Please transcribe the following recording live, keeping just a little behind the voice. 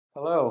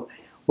Hello,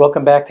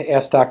 welcome back to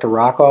Ask Dr.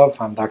 Rokov.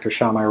 I'm Dr.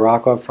 Shamai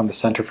Rokov from the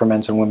Center for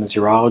Men's and Women's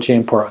Urology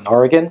in Portland,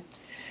 Oregon.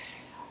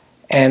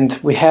 And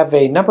we have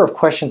a number of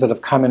questions that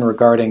have come in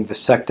regarding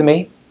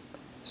vasectomy.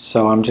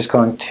 So I'm just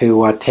going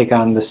to take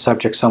on this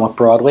subject somewhat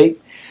broadly.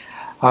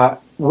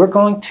 We're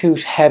going to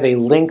have a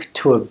link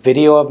to a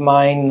video of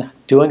mine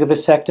doing a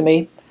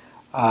vasectomy.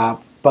 But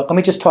let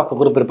me just talk a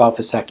little bit about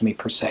vasectomy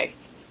per se.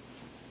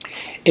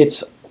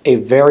 It's a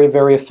very,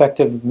 very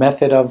effective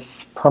method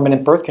of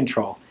permanent birth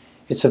control.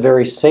 It's a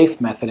very safe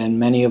method, and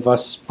many of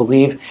us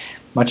believe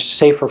much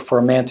safer for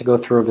a man to go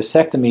through a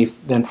vasectomy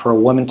than for a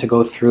woman to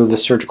go through the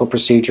surgical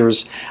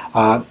procedures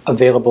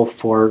available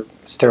for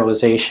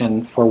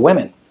sterilization for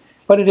women.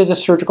 But it is a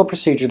surgical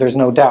procedure, there's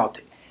no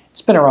doubt.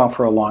 It's been around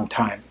for a long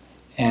time,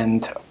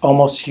 and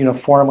almost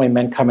uniformly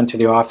men come into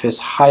the office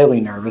highly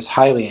nervous,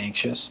 highly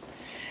anxious.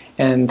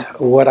 And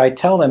what I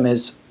tell them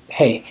is,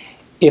 hey,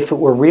 if it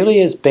were really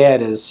as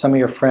bad as some of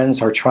your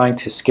friends are trying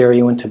to scare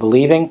you into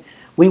believing,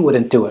 we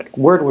wouldn't do it.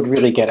 Word would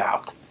really get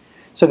out.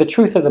 So the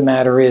truth of the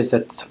matter is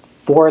that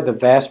for the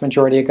vast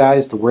majority of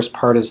guys, the worst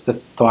part is the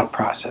thought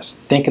process.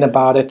 Thinking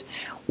about it,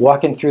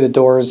 walking through the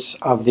doors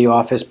of the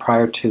office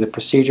prior to the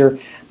procedure,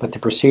 but the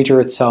procedure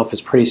itself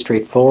is pretty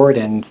straightforward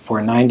and for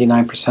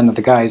 99% of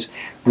the guys,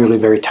 really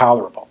very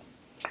tolerable.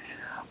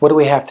 What do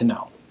we have to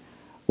know?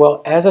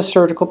 Well, as a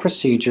surgical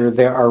procedure,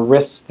 there are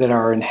risks that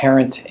are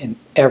inherent in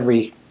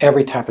every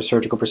type of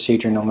surgical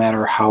procedure, no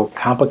matter how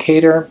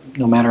complicated,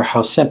 no matter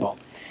how simple.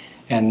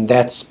 And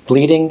that's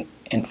bleeding,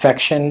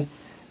 infection,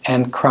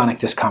 and chronic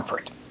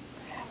discomfort.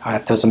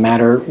 It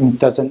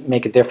doesn't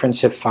make a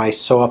difference if I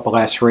sew up a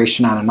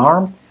laceration on an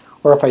arm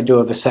or if I do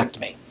a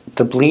vasectomy.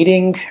 The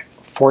bleeding,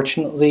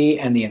 fortunately,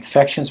 and the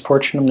infections,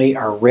 fortunately,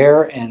 are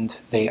rare, and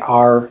they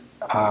are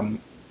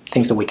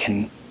things that we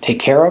can take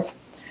care of.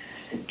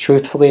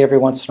 Truthfully, every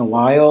once in a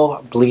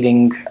while,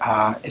 bleeding,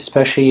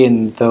 especially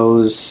in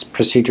those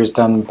procedures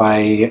done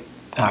by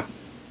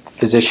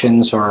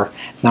physicians, or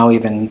now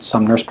even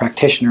some nurse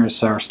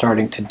practitioners are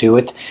starting to do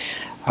it.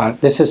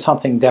 This is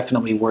something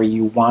definitely where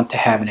you want to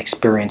have an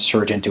experienced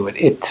surgeon do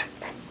it.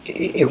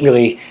 It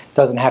really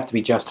doesn't have to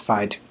be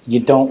justified. You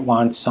don't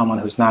want someone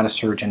who's not a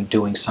surgeon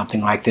doing something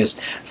like this.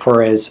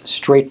 For as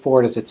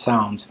straightforward as it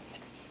sounds,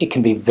 it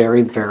can be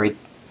very, very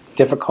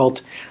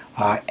difficult.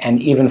 And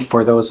even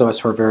for those of us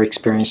who are very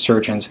experienced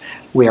surgeons,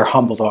 we are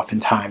humbled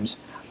oftentimes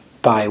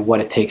by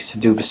what it takes to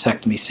do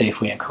vasectomy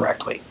safely and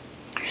correctly.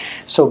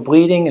 So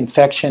bleeding,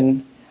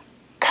 infection,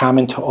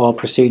 common to all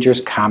procedures,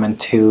 common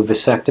to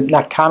vasectomy,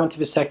 not common to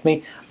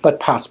vasectomy, but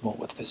possible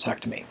with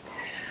vasectomy.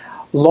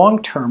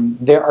 Long term,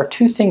 there are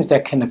two things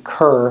that can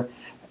occur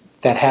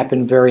that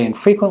happen very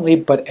infrequently,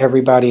 but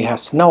everybody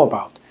has to know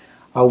about.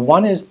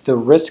 One is the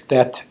risk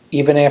that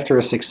even after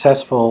a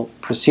successful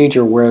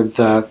procedure where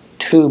the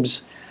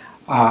tubes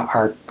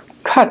are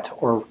cut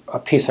or a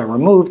piece are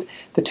removed,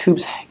 the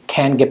tubes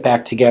can get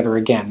back together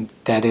again.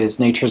 That is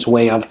nature's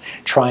way of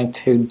trying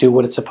to do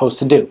what it's supposed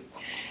to do.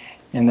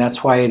 And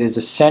that's why it is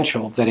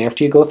essential that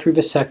after you go through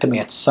vasectomy,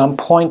 at some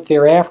point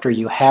thereafter,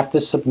 you have to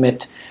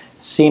submit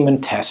semen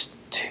tests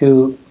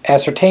to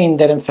ascertain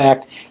that, in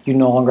fact, you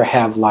no longer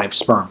have live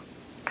sperm.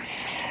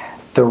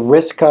 The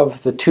risk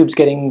of the tubes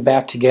getting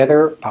back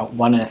together, about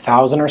 1 in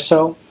 1,000 or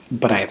so,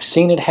 but I have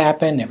seen it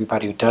happen.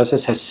 Everybody who does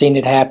this has seen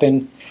it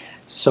happen.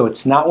 So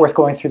it's not worth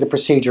going through the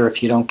procedure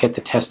if you don't get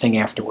the testing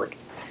afterward.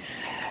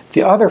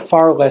 The other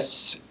far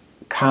less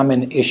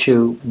common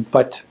issue,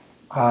 but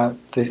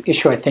the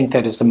issue I think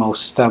that is the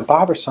most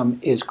bothersome,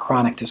 is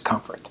chronic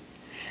discomfort.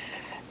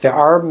 There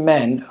are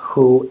men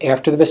who,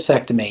 after the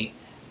vasectomy,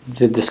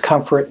 the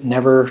discomfort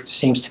never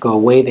seems to go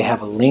away. They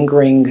have a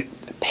lingering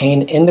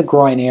pain in the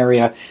groin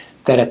area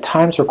that at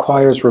times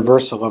requires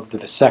reversal of the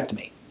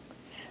vasectomy.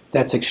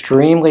 That's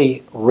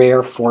extremely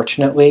rare,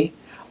 fortunately,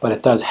 but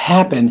it does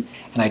happen,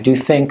 and I do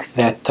think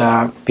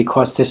that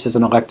because this is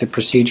an elective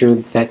procedure,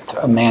 that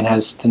a man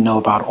has to know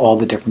about all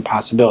the different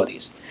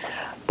possibilities.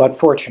 But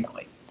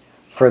fortunately,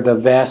 for the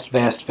vast,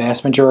 vast,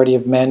 vast majority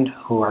of men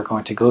who are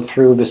going to go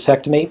through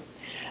vasectomy,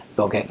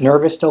 they'll get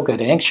nervous, they'll get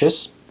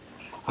anxious,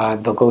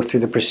 they'll go through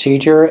the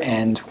procedure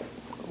and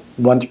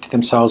wonder to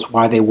themselves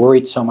why they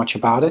worried so much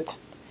about it.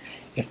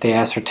 If they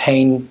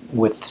ascertain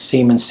with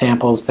semen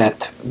samples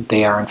that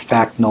they are in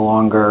fact no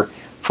longer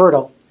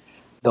fertile,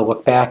 they'll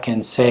look back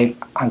and say,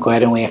 I'm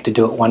glad I only have to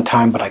do it one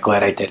time, but I'm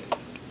glad I did it.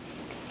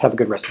 Have a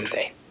good rest of the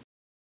day.